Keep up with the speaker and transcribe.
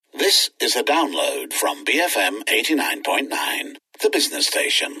This is a download from BFM 89.9, the business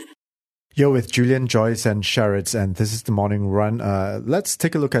station. You're with Julian, Joyce and Sharad, and this is the Morning Run. Let's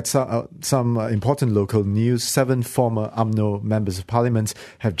take a look at some important local news. 7 former UMNO members of parliament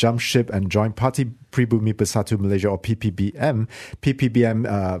have jumped ship and joined Parti Pribumi Bersatu Malaysia, or PPBM.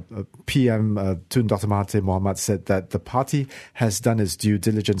 PM Tun Dr. Mahathir Mohamad said that the party has done its due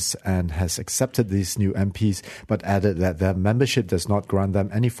diligence and has accepted these new MPs, but added that their membership does not grant them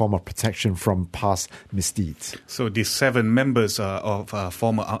any form of protection from past misdeeds. So these 7 members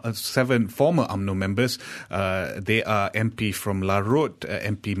former UMNO members, they are MP from Larut,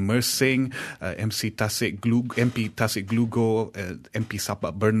 MP Mersing, MP Tasik Glugo, MP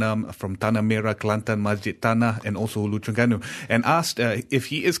Sabak Bernam, from Tanah Merah, Kelantan, Masjid Tanah, and also Hulu Terengganu, and asked if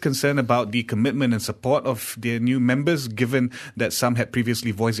he is concerned about the commitment and support of their new members, given that some had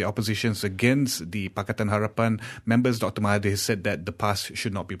previously voiced their oppositions against the Pakatan Harapan members. Dr. Mahathir said that the past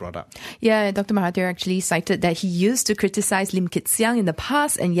should not be brought up. Yeah, Dr. Mahathir actually cited that he used to criticize Lim Kit Siang in the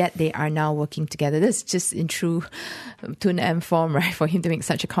past, and yet they are now working together. This is just in true Tun M form, right, for him to make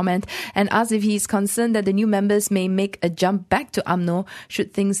such a comment, and asked if he's concerned that the new members may make a jump back to UMNO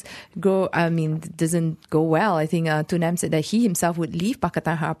should things doesn't go well. I think Tun M said that he himself would leave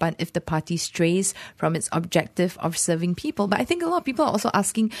Pakatan Harapan if the party strays from its objective of serving people. But I think a lot of people are also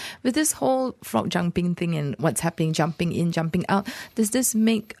asking, with this whole frog jumping thing and what's happening, jumping in, jumping out, does this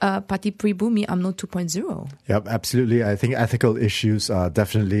make Parti Pribumi UMNO 2.0? Yep, absolutely. I think ethical issues are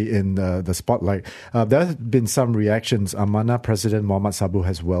definitely in the spotlight. There have been some reactions. Amanah President Muhammad Sabu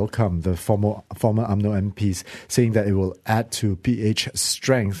has welcomed the former UMNO MPs, saying that it will add to PH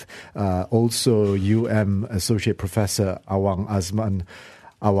strength. Also, UM Associate Professor Awang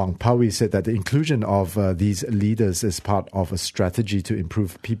Pawi said that the inclusion of these leaders is part of a strategy to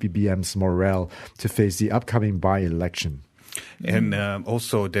improve PPBM's morale to face the upcoming by-election. And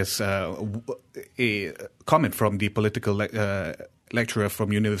also there's a comment from the political lecturer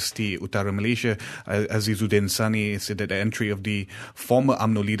from University Utara Malaysia, Azizuddin Sani, said that the entry of the former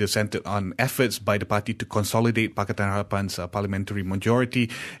UMNO leader centered on efforts by the party to consolidate Pakatan Harapan's parliamentary majority,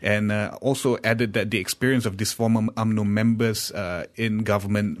 and also added that the experience of these former UMNO members in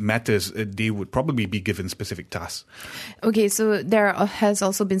government matters, they would probably be given specific tasks. Okay, so there has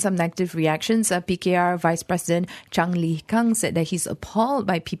also been some negative reactions. PKR Vice President Chang Lee Kang said that he's appalled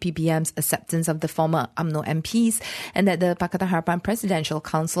by PPBM's acceptance of the former UMNO MPs, and that the Pakatan Harapan Presidential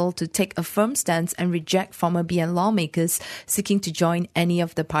Council to take a firm stance and reject former BN lawmakers seeking to join any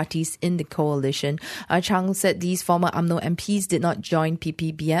of the parties in the coalition. Chang said these former UMNO MPs did not join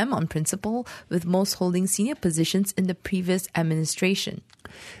PPBM on principle, with most holding senior positions in the previous administration.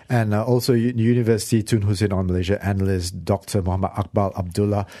 And also, University Tun Hussein on Malaysia analyst Dr. Muhammad Akbar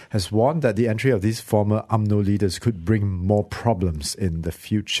Abdullah has warned that the entry of these former UMNO leaders could bring more problems in the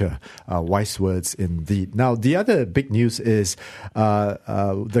future. Wise words indeed. Now, the other big news is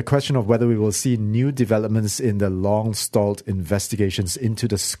the question of whether we will see new developments in the long-stalled investigations into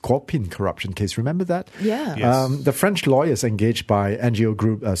the Scorpion corruption case. Remember that? Yeah. Yes. The French lawyers engaged by NGO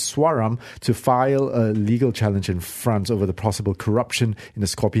group Swaram to file a legal challenge in France over the possible corruption in the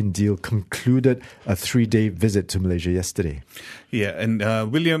Scorpion deal concluded a 3-day visit to Malaysia yesterday. Yeah, and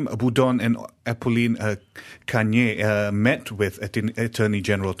William Budon and Apolline Kanye met with Attorney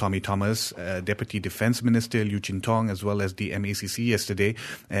General Tommy Thomas, Deputy Defence Minister Liu Chintong, as well as the MACC yesterday,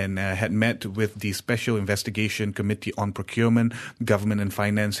 and had met with the Special Investigation Committee on Procurement, Government and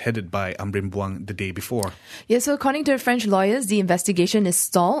Finance, headed by Amrin Buang the day before. Yeah, so according to French lawyers, the investigation is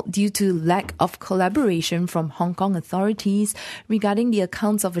stalled due to lack of collaboration from Hong Kong authorities regarding the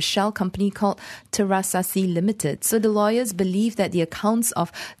accounts of a shell company called Terasasi Limited. So the lawyers believe that the accounts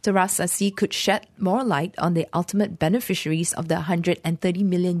of Terasasi could shed more light on the ultimate beneficiaries of the $130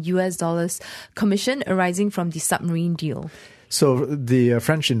 million commission arising from the submarine deal. So the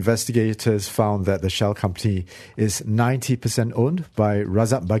French investigators found that the shell company is 90% owned by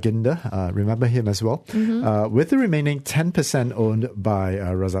Razak Baginda, remember him as well, with the remaining 10% owned by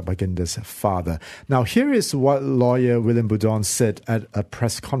Razak Baginda's father. Now, here is what lawyer William Budon said at a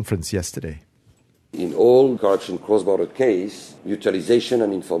press conference yesterday. In all corruption cross-border case, mutualization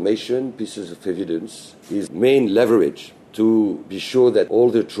and information, pieces of evidence, is main leverage to be sure that all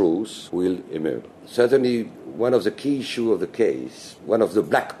the truths will emerge. Certainly, one of the key issues of the case, one of the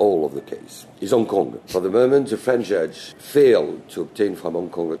black hole of the case, is Hong Kong. For the moment, the French judge failed to obtain from Hong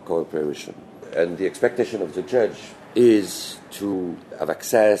Kong a cooperation. And the expectation of the judge is to have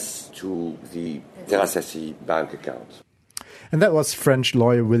access to the Terasasi bank account. And that was French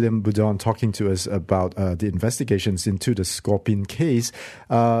lawyer William Boudon talking to us about the investigations into the Scorpion case.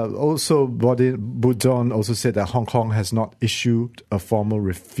 Also, Boudon also said that Hong Kong has not issued a formal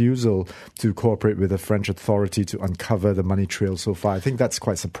refusal to cooperate with the French authority to uncover the money trail so far. I think that's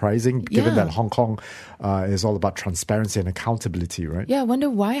quite surprising, given that Hong Kong is all about transparency and accountability, right? Yeah, I wonder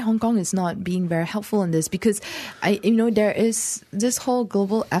why Hong Kong is not being very helpful in this, because there is this whole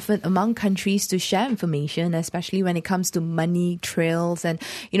global effort among countries to share information, especially when it comes to money trails, and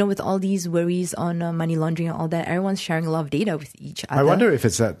with all these worries on money laundering and all that, everyone's sharing a lot of data with each other. I wonder if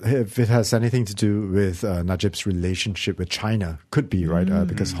it has anything to do with Najib's relationship with China. Could be, right?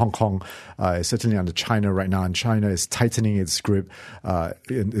 Because Hong Kong is certainly under China right now, and China is tightening its grip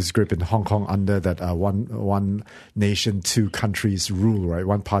in Hong Kong under that one nation, two countries rule, right?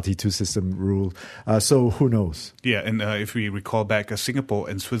 One party, two system rule. So who knows? Yeah, and if we recall back, Singapore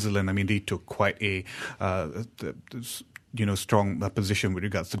and Switzerland, they took quite a strong position with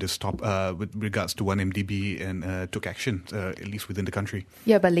regards to this with regards to 1MDB, and took action, at least within the country.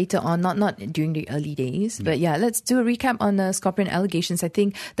 Yeah, but later on, not during the early days. But yeah, let's do a recap on the Scorpion allegations. I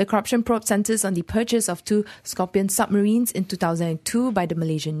think the corruption probe centers on the purchase of 2 Scorpion submarines in 2002 by the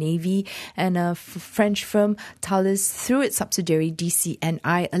Malaysian Navy, and a French firm, Thales, through its subsidiary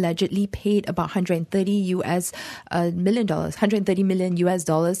DCNI, allegedly paid about $130 million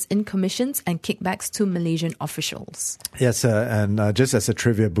in commissions and kickbacks to Malaysian officials. Yes, and just as a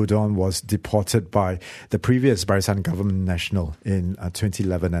trivia, Boudon was deported by the previous Barisan Government National in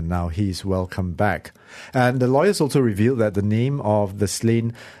 2011, and now he's welcome back. And the lawyers also revealed that the name of the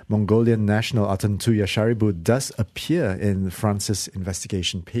slain Mongolian national Atantu Yasharibu does appear in France's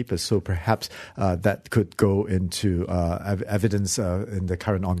investigation papers, so perhaps that could go into evidence in the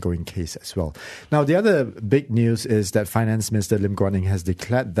current ongoing case as well. Now, the other big news is that Finance Minister Lim Guan Eng has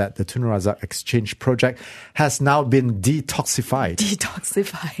declared that the Tun Razak Exchange project has now been detoxified.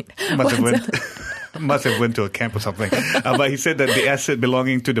 Must have went to a camp or something. But he said that the asset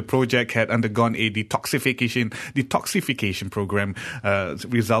belonging to the project had undergone a detoxification program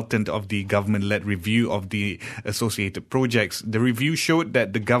resultant of the government-led review of the associated projects. The review showed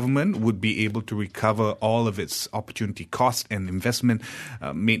that the government would be able to recover all of its opportunity cost and investment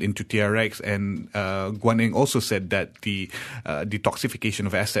made into TRX. And Guan Eng also said that the detoxification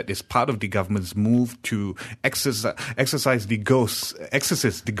of asset is part of the government's move to exercise the ghosts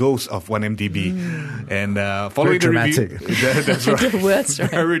of 1MDB. And following the review, that's right. The worst, right?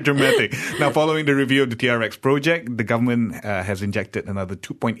 Very dramatic. Now, following the review of the TRX project, the government has injected another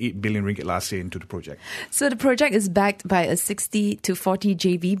 2.8 billion ringgit last year into the project. So the project is backed by a 60-40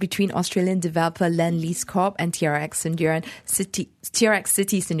 JV between Australian developer Lendlease Corp and TRX City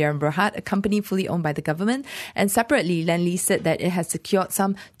Sdn Bhd, a company fully owned by the government. And separately, Lendlease said that it has secured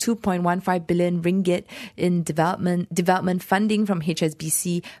some 2.15 billion ringgit in development funding from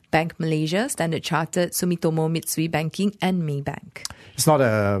HSBC Bank Malaysia, Standard Chartered, Sumitomo Mitsui Banking, and Maybank. It's not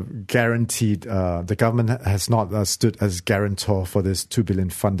a guaranteed. The government has not stood as guarantor for this 2 billion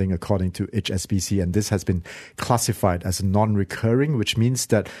funding, according to HSBC, and this has been classified as non-recurring, which means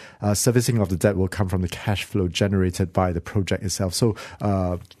that servicing of the debt will come from the cash flow generated by the project itself. So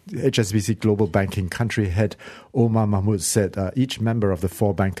HSBC Global Banking Country Head Omar Mahmood said each member of the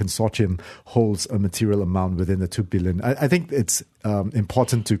 4-bank consortium holds a material amount within the 2 billion. I think it's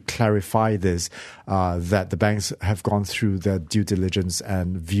important to clarify this, that the banks have gone through their due diligence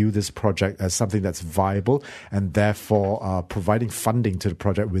and view this project as something that's viable, and therefore providing funding to the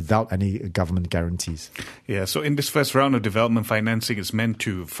project without any government guarantees. Yeah, so in this first round of development financing, it's meant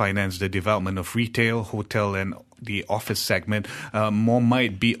to finance the development of retail, hotel, and the office segment. More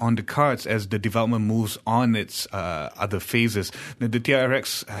might be on the cards as the development moves on its other phases. Now, the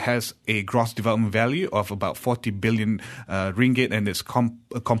TRX has a gross development value of about 40 billion ringgit, and it's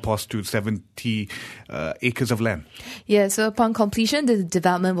composed to 70 acres of land. Yeah, so upon completion, the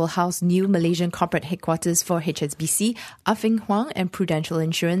development will house new Malaysian corporate headquarters for HSBC, Affin Hwang, and Prudential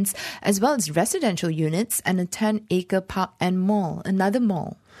Insurance, as well as residential units and a 10-acre park and mall, another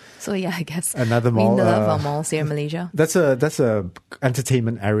mall. So yeah, I guess another mall. We love our malls here in Malaysia. That's a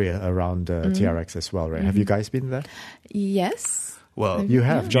entertainment area around TRX as well, right? Mm-hmm. Have you guys been there? Yes. Well, you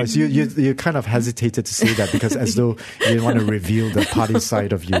have, Joyce. You kind of hesitated to say that because as though you didn't want to reveal the party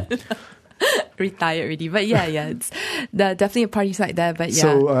side of you. retired already. But yeah, it's definitely a party site there. But yeah.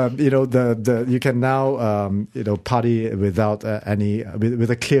 So you can now party without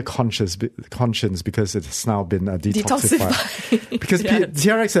with a clear conscience because it's now been detoxified. Because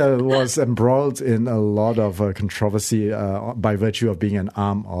TRX was embroiled in a lot of controversy by virtue of being an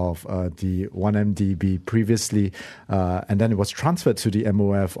arm of the 1MDB previously, and then it was transferred to the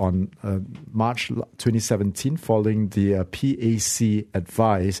MOF on March 2017 following the PAC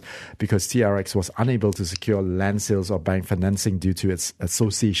advice because TRX was unable to secure land sales or bank financing due to its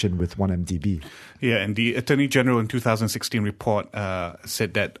association with 1MDB. Yeah, and the Attorney General in 2016 report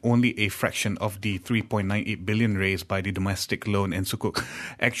said that only a fraction of the 3.98 billion raised by the domestic loan and Sukuk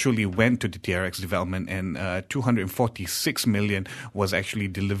actually went to the TRX development, and 246 million was actually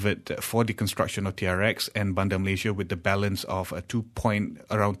delivered for the construction of TRX and Bandar Malaysia, with the balance of around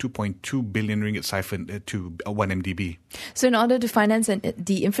 2.2 billion ringgit siphoned to 1MDB. So in order to finance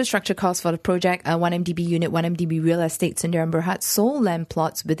the infrastructure costs for the project, 1MDB unit 1MDB Real Estate Sdn Bhd sold land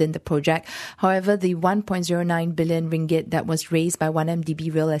plots within the project. However, the 1.09 billion ringgit that was raised by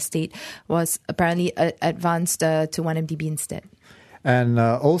 1MDB Real Estate was apparently advanced to 1MDB instead. And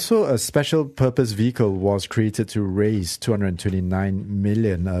also a special purpose vehicle was created to raise 229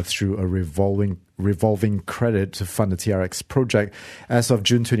 million through a revolving credit to fund the TRX project. As of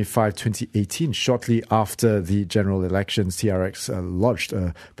June 25, 2018, shortly after the general elections, TRX lodged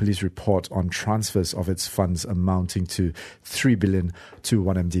a police report on transfers of its funds amounting to 3 billion to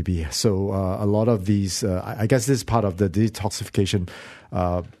 1MDB. So a lot of these, I guess this is part of the detoxification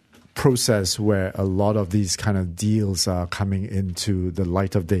process where a lot of these kind of deals are coming into the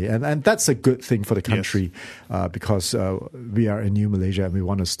light of day. And that's a good thing for the country, because we are a new Malaysia and we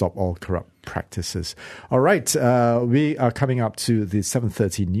want to stop all corrupt practices. All right, we are coming up to the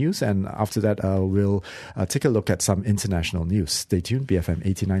 7:30 news, and after that we'll take a look at some international news. Stay tuned, BFM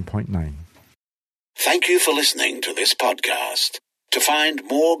 89.9. Thank you for listening to this podcast. To find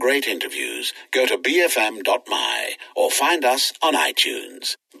more great interviews, go to bfm.my or find us on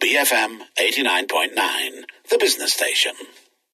iTunes. BFM 89.9, the business station.